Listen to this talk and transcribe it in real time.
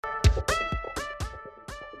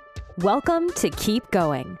Welcome to Keep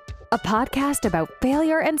Going, a podcast about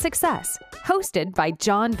failure and success, hosted by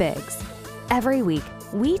John Biggs. Every week,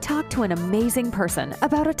 we talk to an amazing person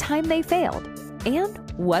about a time they failed and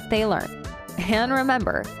what they learned. And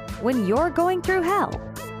remember, when you're going through hell,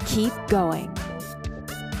 keep going.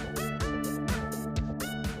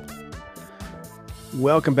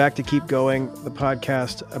 Welcome back to Keep Going, the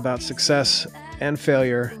podcast about success and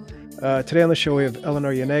failure. Today on the show we have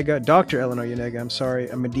Eleanor Janega, Dr. Eleanor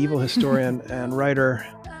Janega, a medieval historian and writer.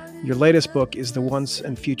 Your latest book is The Once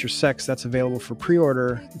and Future Sex. That's available for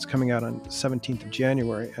pre-order. It's coming out on 17th of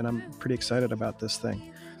January, and I'm pretty excited about this thing.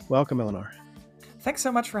 Welcome, Eleanor. Thanks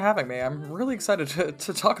so much for having me. I'm really excited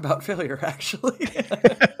to talk about failure, actually.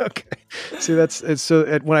 Okay. See,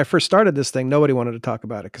 when I first started this thing, nobody wanted to talk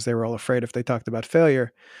about it because they were all afraid if they talked about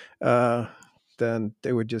failure, then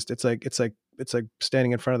they would just, it's like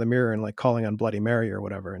standing in front of the mirror and like calling on Bloody Mary or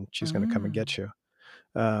whatever, and she's going to come and get you.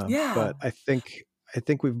 Yeah. But I think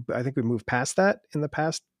we've moved past that in the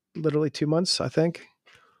past literally 2 months, I think.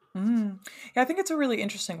 Yeah, I think it's a really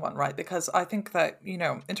interesting one, right? Because I think that,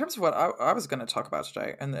 in terms of what I was going to talk about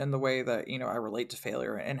today and the way that, I relate to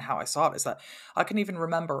failure and how I saw it is that I can even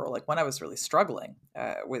remember like when I was really struggling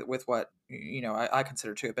with what, I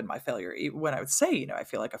consider to have been my failure. When I would say, I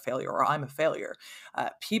feel like a failure or I'm a failure,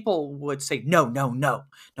 people would say, no,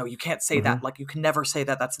 you can't say that. Like you can never say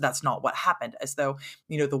that. That's not what happened. As though,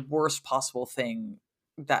 the worst possible thing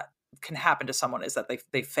that can happen to someone is that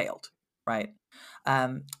they failed. Right.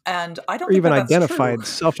 And I don't or even think that's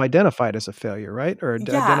self-identified as a failure, right? Or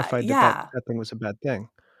identified that thing was a bad thing.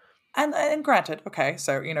 And granted, okay,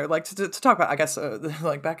 so like to talk about, I guess,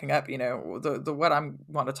 like backing up, the what I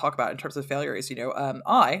want to talk about in terms of failure is,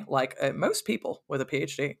 I like most people with a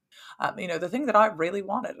PhD, the thing that I really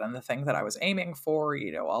wanted and the thing that I was aiming for,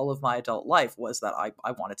 all of my adult life was that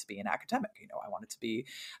I wanted to be an academic. I wanted to be,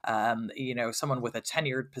 someone with a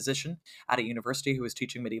tenured position at a university who was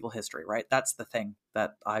teaching medieval history. Right, that's the thing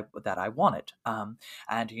that I wanted. And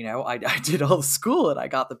I did all the school and I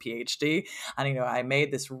got the PhD, and I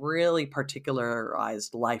made this really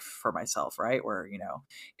particularized life for myself, right? Where,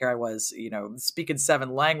 here I was, speaking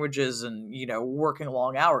 7 languages and, working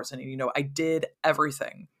long hours. And, I did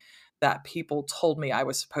everything that people told me I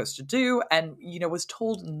was supposed to do and, was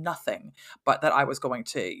told nothing but that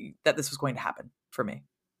that this was going to happen for me.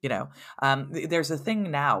 There's a thing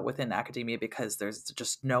now within academia because there's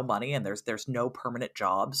just no money and there's no permanent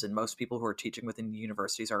jobs, and most people who are teaching within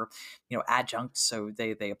universities are, adjuncts, so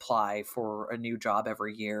they apply for a new job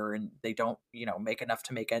every year and they don't, make enough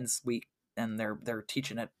to make ends meet, and they're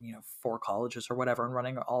teaching at 4 colleges or whatever and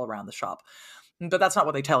running all around the shop. But that's not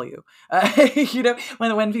what they tell you.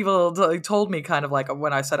 When people told me kind of like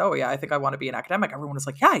when I said, oh, yeah, I think I want to be an academic, everyone was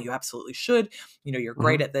like, yeah, you absolutely should. You're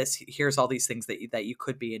great at this. Here's all these things that you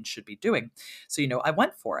could be and should be doing. So, I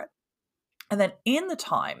went for it. And then in the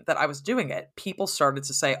time that I was doing it, people started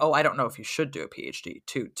to say, oh, I don't know if you should do a PhD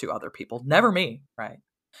to other people. Never me, right?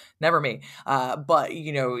 Never me. But,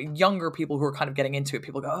 younger people who are kind of getting into it,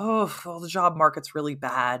 people go, oh, well, the job market's really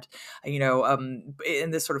bad, and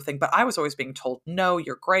this sort of thing. But I was always being told, no,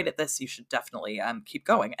 you're great at this. You should definitely keep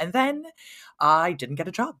going. And then I didn't get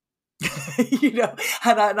a job. And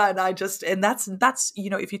that's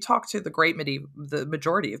if you talk to the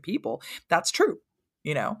majority of people, that's true.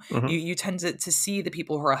 You tend to see the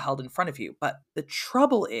people who are held in front of you. But the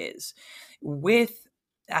trouble is with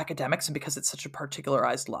academics, and because it's such a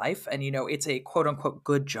particularized life and it's a quote unquote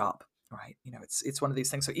good job, right? It's one of these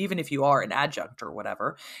things. So even if you are an adjunct or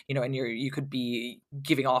whatever, and you could be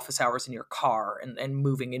giving office hours in your car and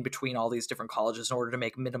moving in between all these different colleges in order to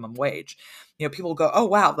make minimum wage, people go, oh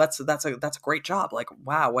wow, that's a great job. Like,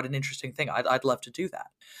 wow, what an interesting thing. I'd love to do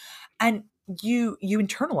that. And you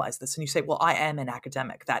internalize this and you say, well, I am an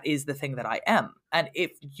academic. That is the thing that I am. And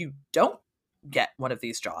if you don't get one of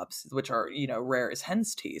these jobs, which are, rare as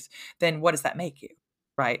hen's teeth, then what does that make you,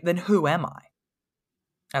 right? Then who am I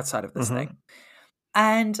outside of this thing?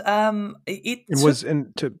 And to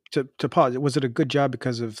pause, was it a good job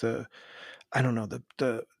because of the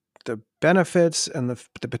benefits and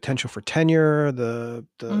the potential for tenure, the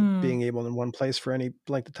being able in one place for any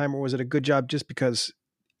length of time, or was it a good job just because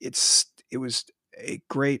it was a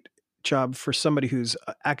great job for somebody who's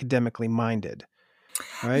academically minded?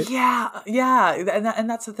 Right? Yeah. And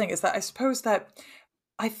that's the thing, is that I suppose that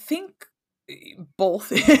I think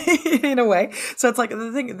both in a way. So it's like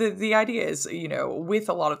the idea is, with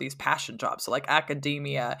a lot of these passion jobs, so like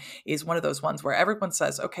academia is one of those ones where everyone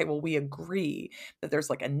says, okay, well, we agree that there's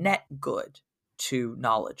like a net good to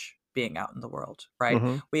knowledge, being out in the world, right?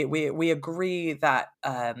 Mm-hmm. We agree that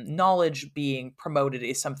knowledge being promoted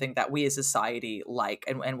is something that we as a society like,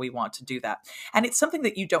 and we want to do that. And it's something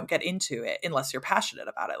that you don't get into it unless you're passionate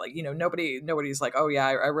about it. Like, nobody's like, oh yeah,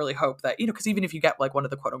 I really hope that, because even if you get like one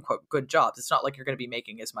of the quote unquote good jobs, it's not like you're going to be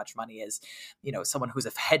making as much money as, someone who's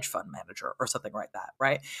a hedge fund manager or something like that,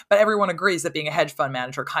 right? But everyone agrees that being a hedge fund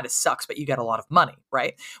manager kind of sucks, but you get a lot of money,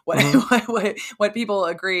 right? What people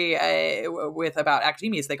agree with about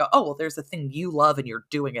academia is they go, oh, well, there's a thing you love and you're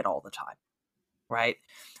doing it all the time, right?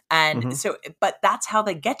 And Mm-hmm. so, but that's how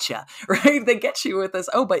they get you, right? They get you with this,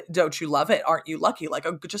 oh, but don't you love it? Aren't you lucky? Like,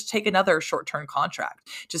 oh, just take another short-term contract.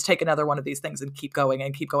 Just take another one of these things and keep going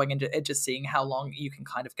and just seeing how long you can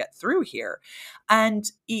kind of get through here. And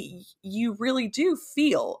you really do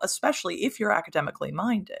feel, especially if you're academically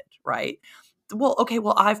minded, right? Well, okay,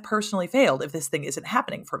 well, I've personally failed if this thing isn't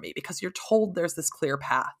happening for me, because you're told there's this clear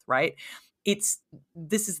path, right?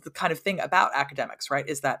 This is the kind of thing about academics, right?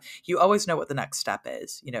 Is that you always know what the next step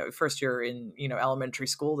is. First you're in, elementary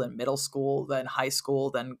school, then middle school, then high school,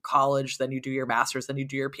 then college, then you do your master's, then you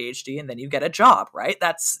do your PhD, and then you get a job, right?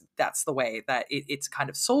 That's the way that it's kind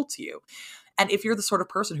of sold to you. And if you're the sort of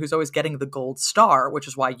person who's always getting the gold star, which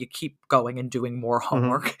is why you keep going and doing more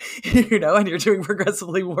homework, and you're doing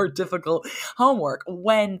progressively more difficult homework,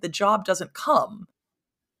 when the job doesn't come,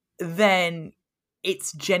 then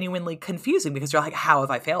it's genuinely confusing, because you're like, how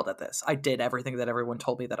have I failed at this? I did everything that everyone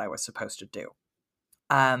told me that I was supposed to do.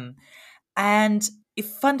 And if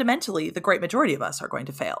fundamentally, the great majority of us are going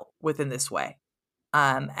to fail within this way.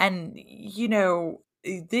 And,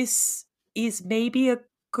 this is maybe a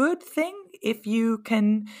good thing if you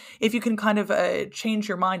can kind of change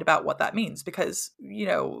your mind about what that means, because,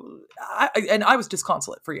 I was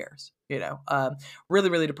disconsolate for years,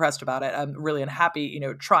 really, really depressed about it. I'm really unhappy,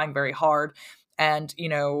 trying very hard. And,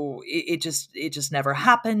 it just never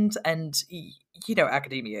happened. And,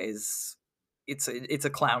 academia is, it's a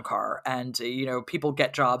clown car, and, people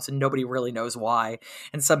get jobs and nobody really knows why.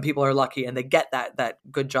 And some people are lucky and they get that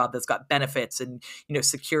good job that's got benefits and,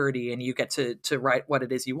 security, and you get to write what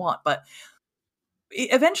it is you want. But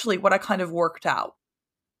eventually what I kind of worked out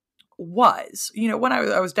was, when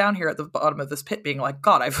I was down here at the bottom of this pit being like,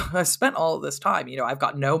 God, I've spent all of this time, I've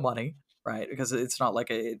got no money, right? Because it's not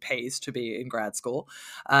like it pays to be in grad school.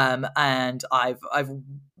 And I've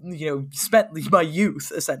spent my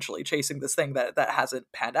youth essentially chasing this thing that hasn't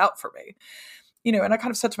panned out for me. And I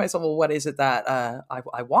kind of said to myself, well, what is it that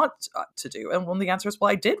I want to do? And the answer is,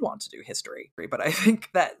 well, I did want to do history. But I think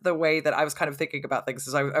that the way that I was kind of thinking about things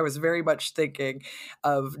is I was very much thinking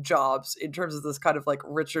of jobs in terms of this kind of like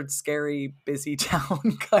Richard Scarry busy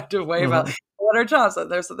town kind of way about what are jobs.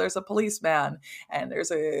 There's a policeman, and there's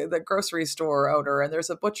the grocery store owner, and there's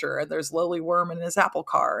a butcher, and there's Lowly Worm in his apple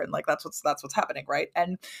car, and like that's what's happening, right?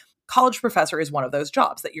 And college professor is one of those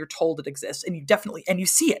jobs that you're told it exists, and you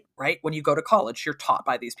see it, right? When you go to college, you're taught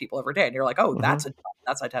by these people every day, and you're like, oh, that's a job,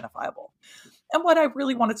 that's identifiable. And what I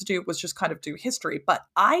really wanted to do was just kind of do history, but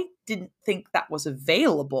I didn't think that was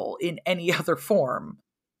available in any other form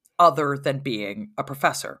other than being a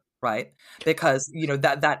professor, right? Because,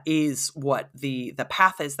 that is what the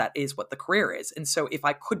path is, that is what the career is. And so if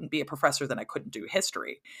I couldn't be a professor, then I couldn't do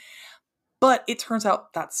history. But it turns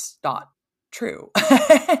out that's not true.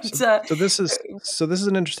 So this is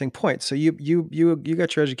an interesting point. So you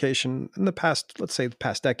got your education in the past, let's say the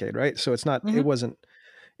past decade, right? So it's not,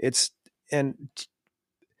 and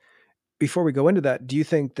before we go into that, do you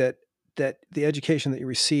think that the education that you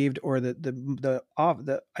received, or the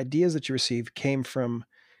ideas that you received, came from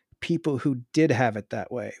people who did have it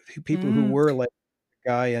that way? People who were like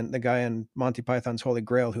the guy in Monty Python's Holy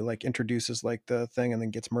Grail, who like introduces like the thing and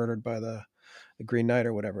then gets murdered by the Green Knight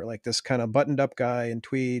or whatever, like this kind of buttoned up guy in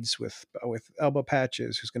tweeds with elbow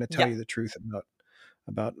patches, who's going to tell you the truth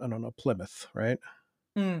about I don't know, Plymouth, right?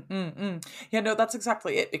 Yeah, no, that's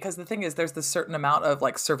exactly it. Because the thing is, there's this certain amount of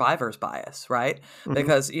like survivor's bias, right?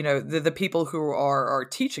 Because, the people who are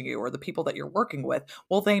teaching you, or the people that you're working with,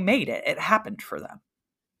 well, they made it. It happened for them,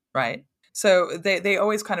 right? So they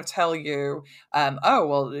always kind of tell you, oh,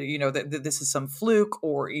 well, this is some fluke,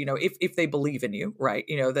 or, if they believe in you, right,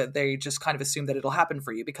 that they just kind of assume that it'll happen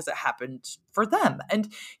for you because it happened for them.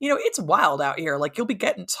 And, it's wild out here. Like, you'll be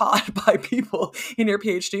getting taught by people in your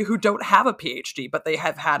PhD who don't have a PhD, but they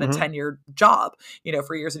have had a tenured job,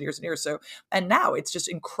 for years and years and years. So, and now it's just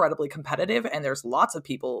incredibly competitive, and there's lots of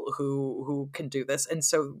people who can do this. And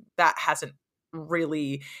so that hasn't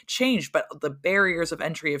really changed, but the barriers of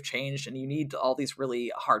entry have changed, and you need all these really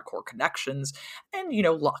hardcore connections and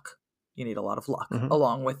luck. You need a lot of luck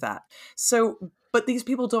along with that. So But these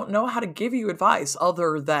people don't know how to give you advice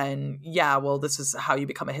other than, yeah, well, this is how you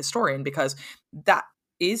become a historian, because that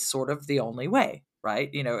is sort of the only way,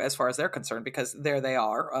 right? As far as they're concerned, because there they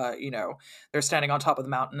are, they're standing on top of the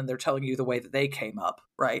mountain and they're telling you the way that they came up,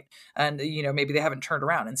 right? And, maybe they haven't turned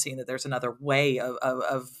around and seen that there's another way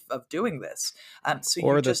of doing this. So you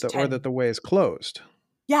Or that just or tend. that the way is closed.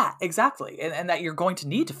 Yeah, exactly. And that you're going to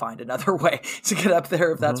need to find another way to get up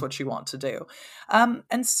there if that's Hmm. what you want to do.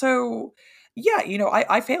 And so, yeah,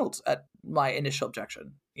 I failed at my initial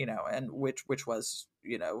objection, and which was,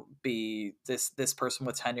 be this person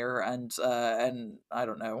with tenure and I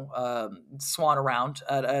don't know, swan around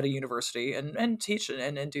at a university and teach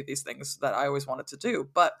and do these things that I always wanted to do.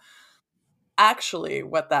 But actually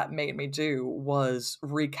what that made me do was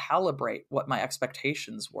recalibrate what my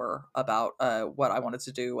expectations were about what I wanted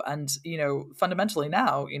to do. And fundamentally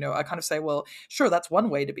now, I kind of say, well, sure, that's one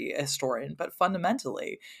way to be a historian, but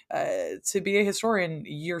fundamentally, to be a historian,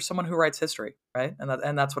 you're someone who writes history, right?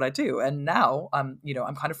 And that's what I do. And now I'm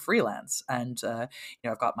kind of freelance, and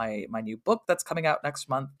I've got my new book that's coming out next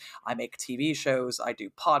month. I make TV shows, I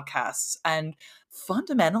do podcasts, and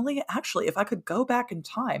fundamentally, actually, if I could go back in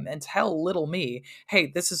time and tell little me, hey,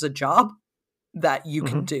 this is a job that you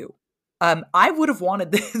can Hmm. do, I would have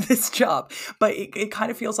wanted this job. But it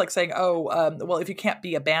kind of feels like saying, oh, well, if you can't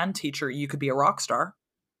be a band teacher, you could be a rock star.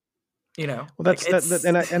 Well, Like that, it's.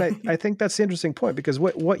 and I think that's the interesting point, because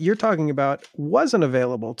what you're talking about wasn't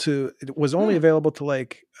available to, it was only Hmm. available to,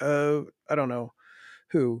 like, I don't know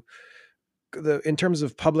who, in terms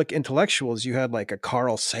of public intellectuals, you had like a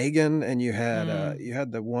Carl Sagan, and Mm, you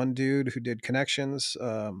had the one dude who did Connections,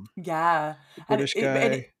 yeah, the and British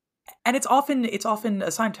guy. it's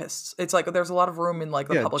often scientists. It's like there's a lot of room in like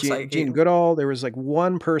the Yeah, public Gene psyche. Goodall. There was like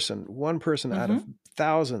one person out of Hmm.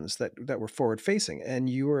 thousands that were forward facing, and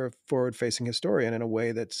you were a forward facing historian in a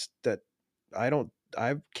way that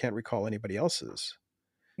I can't recall anybody else's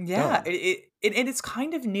Yeah, done. and it's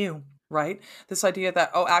kind of new, right? This idea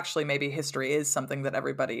that, oh, actually, maybe history is something that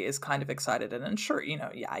everybody is kind of excited in. And sure,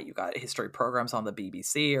 yeah, you got history programs on the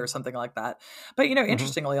BBC or something like that. But Hmm.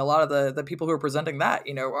 interestingly, a lot of the people who are presenting that,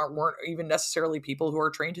 weren't even necessarily people who are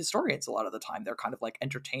trained historians. A lot of the time, they're kind of like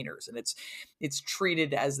entertainers, and it's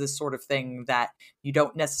treated as this sort of thing that you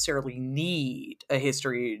don't necessarily need a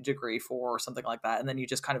history degree for, or something like that. And then you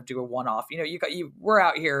just kind of do a one-off. We're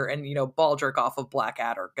out here, and ball jerk off of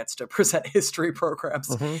Blackadder gets to present history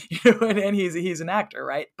programs, Hmm. and he's an actor,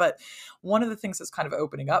 right? But one of the things that's kind of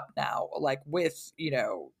opening up now, like with,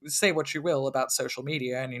 say what you will about social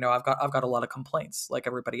media, and I've got a lot of complaints like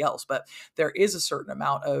everybody else, but there is a certain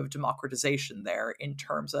amount of democratization there in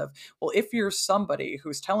terms of, well, if you're somebody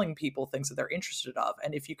who's telling people things that they're interested of,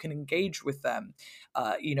 and if you can engage with them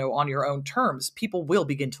on your own terms, people will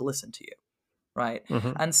begin to listen to you. Right.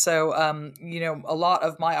 Hmm. And so, a lot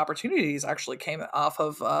of my opportunities actually came off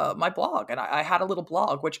of my blog. And I had a little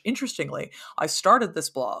blog, which interestingly, I started this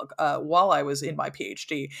blog while I was in my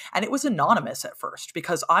PhD. And it was anonymous at first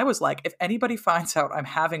because I was like, if anybody finds out I'm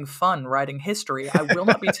having fun writing history, I will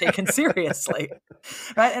not be taken seriously.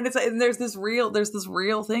 Right. And there's this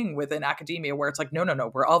real thing within academia where it's like, no, no, no,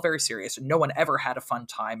 we're all very serious. No one ever had a fun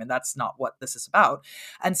time. And that's not what this is about.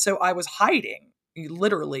 And so I was hiding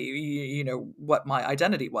literally what my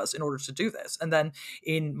identity was in order to do this. And then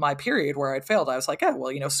in my period where I'd failed, I was like, yeah,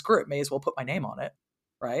 well, screw it, may as well put my name on it,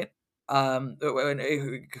 right?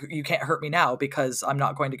 You can't hurt me now because I'm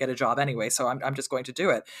not going to get a job anyway, so I'm just going to do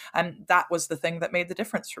it. And that was the thing that made the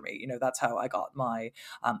difference for me. That's how I got my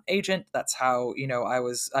agent. That's how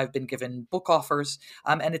I've been given book offers,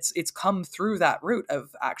 and it's come through that route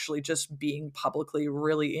of actually just being publicly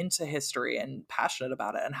really into history and passionate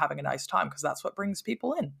about it and having a nice time, because that's what brings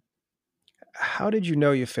people in. How did you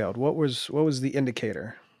know you failed? What was the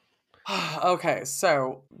indicator? Okay,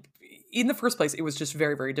 so in the first place, it was just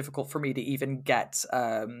very, very difficult for me to even get,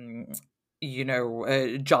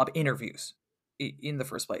 job interviews in the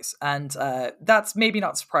first place, and that's maybe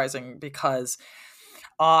not surprising because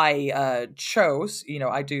I chose,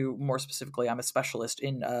 I do more specifically, I'm a specialist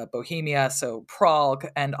in Bohemia, so Prague,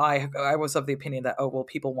 and I was of the opinion that, oh, well,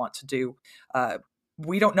 people want to do.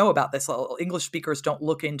 We don't know about this. English speakers don't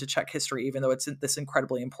look into Czech history, even though it's this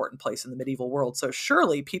incredibly important place in the medieval world. So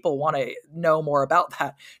surely people want to know more about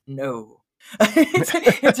that. No.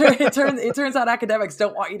 It turns out academics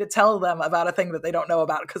don't want you to tell them about a thing that they don't know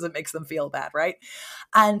about because it makes them feel bad, right?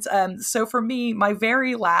 And so for me, my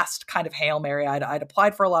very last kind of Hail Mary, I'd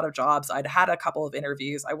applied for a lot of jobs. I'd had a couple of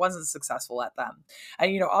interviews. I wasn't successful at them.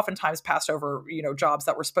 And, oftentimes passed over, jobs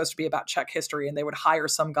that were supposed to be about Czech history, and they would hire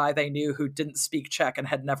some guy they knew who didn't speak Czech and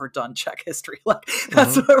had never done Czech history. Like,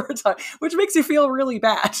 that's what we're talking, which makes you feel really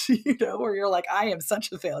bad, where you're like, I am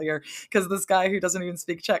such a failure because this guy who doesn't even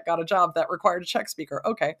speak Czech got a job that required a Czech speaker.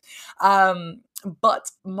 Okay.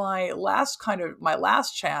 But my last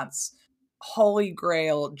chance holy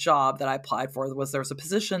grail job that I applied for was there was a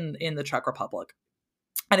position in the Czech Republic.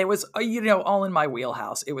 And it was, all in my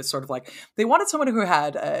wheelhouse. It was sort of like they wanted someone who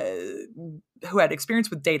had experience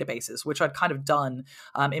with databases, which I'd kind of done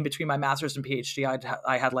in between my master's and PhD.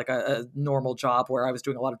 I had like a normal job where I was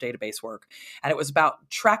doing a lot of database work, and it was about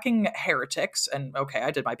tracking heretics. And okay,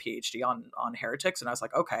 I did my PhD on heretics, and I was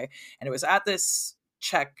like, okay, and it was at this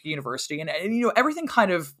Czech university, and everything kind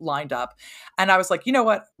of lined up, and I was like, you know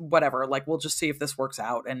what, whatever, like we'll just see if this works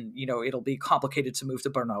out, and it'll be complicated to move to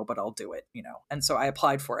Brno, but I'll do it, and so I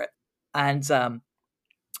applied for it, and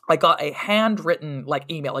I got a handwritten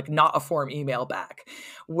email, not a form email back,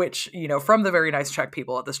 which from the very nice Czech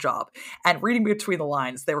people at this job, and reading between the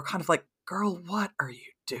lines, they were kind of like, girl, what are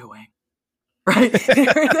you doing? Right.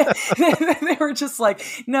 They were just like,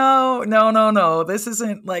 no, this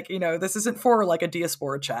isn't this isn't for like a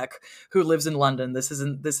diaspora Czech who lives in London. This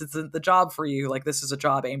isn't the job for you. Like, this is a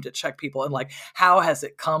job aimed at Czech people. And like, how has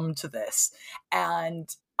it come to this? And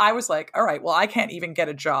I was like, all right, well, I can't even get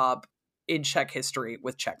a job in Czech history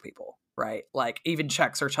with Czech people. Right. Like, even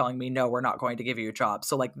Czechs are telling me, no, we're not going to give you a job.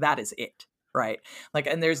 So like, that is it. Right. Like,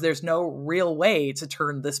 and there's no real way to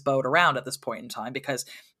turn this boat around at this point in time, because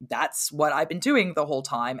that's what I've been doing the whole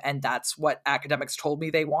time. And that's what academics told me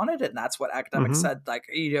they wanted. And that's what academics said, like,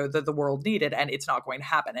 that the world needed. And it's not going to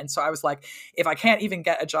happen. And so I was like, if I can't even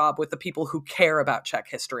get a job with the people who care about Czech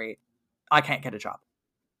history, I can't get a job.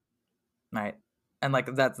 Right. And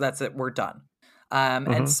like, that's it. We're done.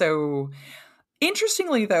 And so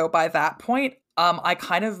interestingly, though, by that point, I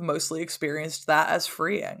kind of mostly experienced that as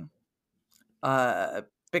freeing.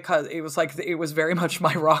 Because it was like, it was very much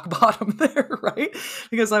my rock bottom there, right?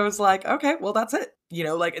 Because I was like, okay, well, that's it.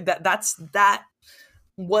 Like that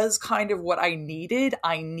was kind of what I needed.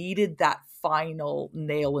 I needed that final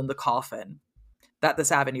nail in the coffin that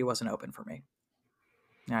this avenue wasn't open for me.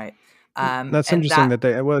 All right. That's interesting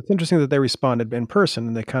it's interesting that they responded in person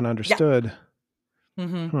and they kind of understood. Yeah.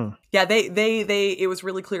 Yeah, they it was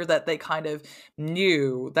really clear that they kind of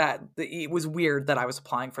knew that it was weird that I was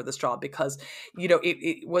applying for this job, because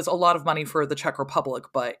it was a lot of money for the Czech Republic,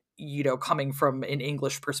 but coming from an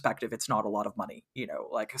English perspective, it's not a lot of money,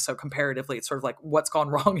 like, so comparatively, it's sort of like, what's gone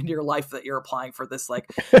wrong in your life that you're applying for this, like,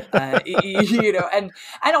 and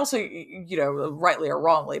also, rightly or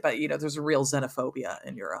wrongly, but there's a real xenophobia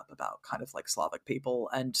in Europe about kind of like Slavic people,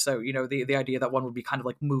 and so the idea that one would be kind of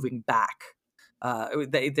like moving back.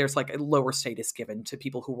 There's like a lower status given to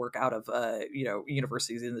people who work out of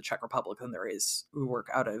universities in the Czech Republic than there is who work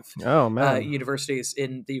out of universities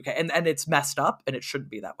in the UK, and it's messed up, and it shouldn't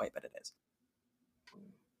be that way, but it is.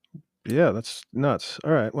 Yeah, that's nuts. All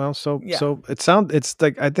right, well, so it's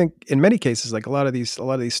like, I think in many cases, like a lot of these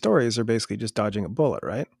stories are basically just dodging a bullet,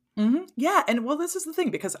 right? Yeah, and well, this is the thing,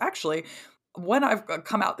 because actually, when I've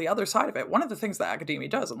come out the other side of it, one of the things that academia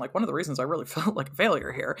does, and like one of the reasons I really felt like a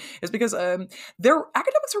failure here, is because their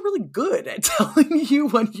academics are really good at telling you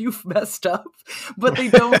when you've messed up, but they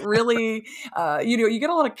don't really, you get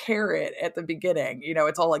a lot of carrot at the beginning.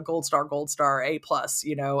 It's all like gold star, A+,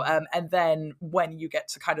 and then when you get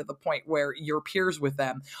to kind of the point where you're peers with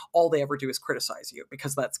them, all they ever do is criticize you,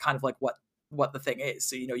 because that's kind of like what the thing is.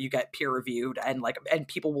 So, you get peer reviewed, and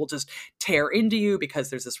people will just tear into you because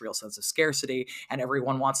there's this real sense of scarcity and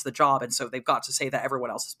everyone wants the job. And so they've got to say that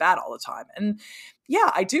everyone else is bad all the time. And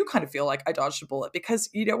yeah, I do kind of feel like I dodged a bullet, because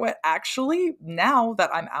you know what, actually, now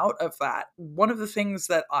that I'm out of that, one of the things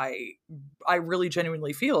that I really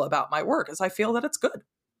genuinely feel about my work is I feel that it's good.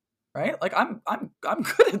 Right? Like I'm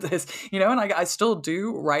good at this, and I still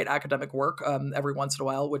do write academic work every once in a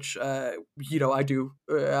while, which, I do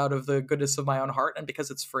out of the goodness of my own heart and because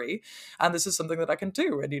it's free. And this is something that I can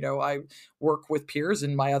do. And, I work with peers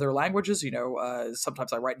in my other languages,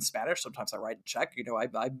 sometimes I write in Spanish, sometimes I write in Czech,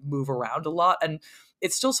 I move around a lot, and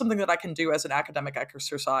it's still something that I can do as an academic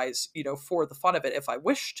exercise, for the fun of it if I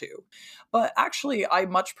wish to. But actually, I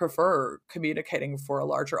much prefer communicating for a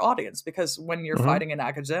larger audience, because when you're fighting in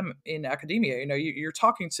academia, you're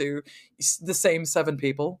talking to the same 7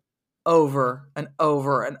 people over and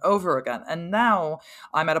over and over again. And now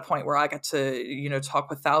I'm at a point where I get to, talk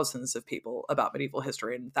with thousands of people about medieval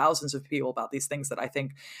history and thousands of people about these things that I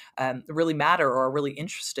think really matter or are really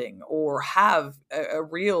interesting or have a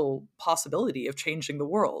real possibility of changing the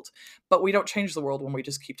world. But we don't change the world when we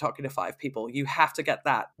just keep talking to 5 people. You have to get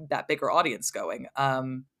that bigger audience going.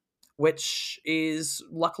 Which is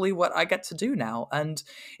luckily what I get to do now. And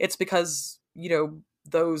it's because,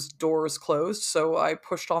 those doors closed, so I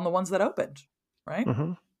pushed on the ones that opened, right?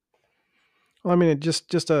 Mm-hmm. Well, I mean, just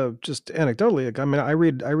anecdotally, I mean, I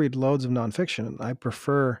read loads of nonfiction, and I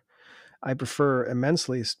prefer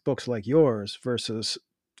immensely books like yours versus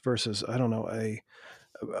I don't know,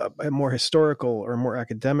 a more historical or more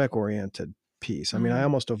academic oriented piece. I mean, I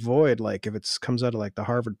almost avoid, like, if it comes out of like the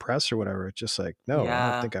Harvard Press or whatever, it's just like, no,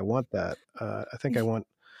 I don't think I want that. I think I want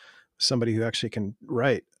somebody who actually can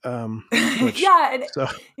write. Yeah.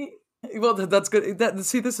 Well, that's good.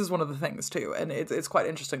 See, this is one of the things too, and it's quite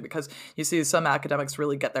interesting because you see some academics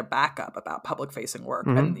really get their back up about public-facing work,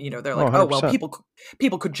 and they're like, "Oh, well,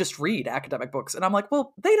 people could just read academic books," and I'm like,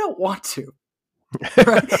 "Well, they don't want to."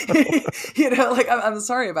 Right? Like, I'm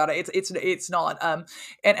sorry about it. It's not.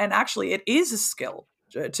 And actually, it is a skill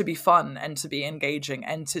to be fun and to be engaging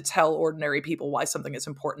and to tell ordinary people why something is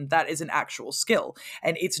important. That is an actual skill.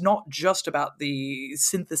 And it's not just about the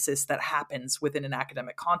synthesis that happens within an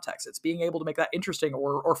academic context. It's being able to make that interesting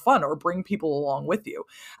or fun or bring people along with you.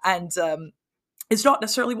 And it's not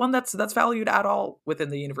necessarily one that's valued at all within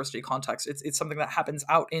the university context. It's something that happens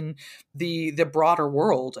out in the broader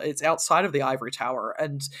world. It's outside of the ivory tower,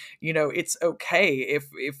 and it's okay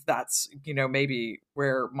if that's maybe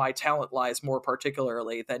where my talent lies more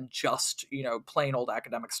particularly than just plain old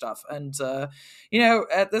academic stuff. And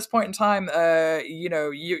at this point in time,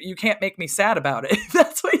 you can't make me sad about it.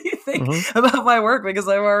 That's what you think about my work, because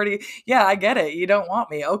I've already I get it. You don't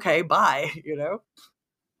want me. Okay, bye.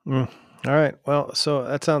 All right. Well, so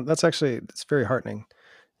that's actually, it's very heartening.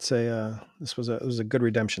 This was a good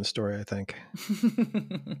redemption story, I think.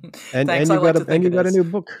 And Thanks, you've got a new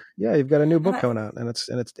book. Yeah, you've got a new book coming out, and it's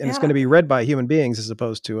going to be read by human beings as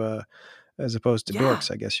opposed to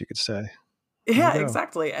dorks, I guess you could say. Yeah,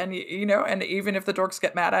 exactly. And and even if the dorks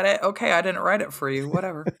get mad at it, okay, I didn't write it for you,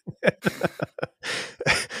 whatever.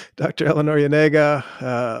 Dr. Eleanor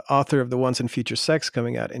Janega, author of The Once and Future Sex,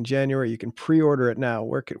 coming out in January. You can pre-order it now.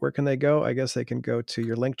 Where can they go? I guess they can go to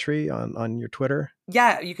your link tree on your Twitter.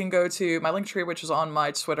 Yeah, you can go to my link tree, which is on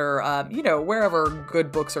my Twitter. Wherever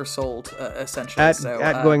good books are sold, essentially.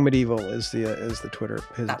 At Going Medieval is the Twitter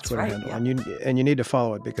Twitter handle, yeah. and you need to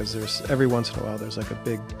follow it, because there's every once in a while there's like a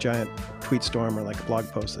big giant tweet storm or like a blog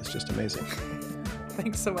post that's just amazing.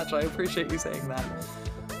 Thanks so much. I appreciate you saying that.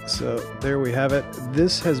 So there we have it.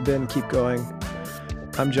 This has been Keep Going.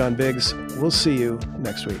 I'm John Biggs. We'll see you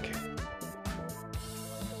next week.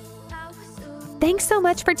 Thanks so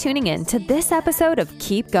much for tuning in to this episode of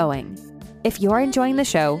Keep Going. If you're enjoying the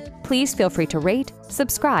show, please feel free to rate,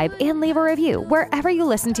 subscribe, and leave a review wherever you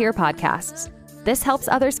listen to your podcasts. This helps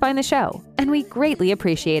others find the show, and we greatly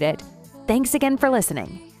appreciate it. Thanks again for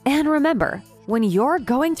listening. And remember, when you're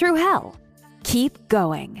going through hell, keep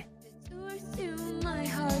going.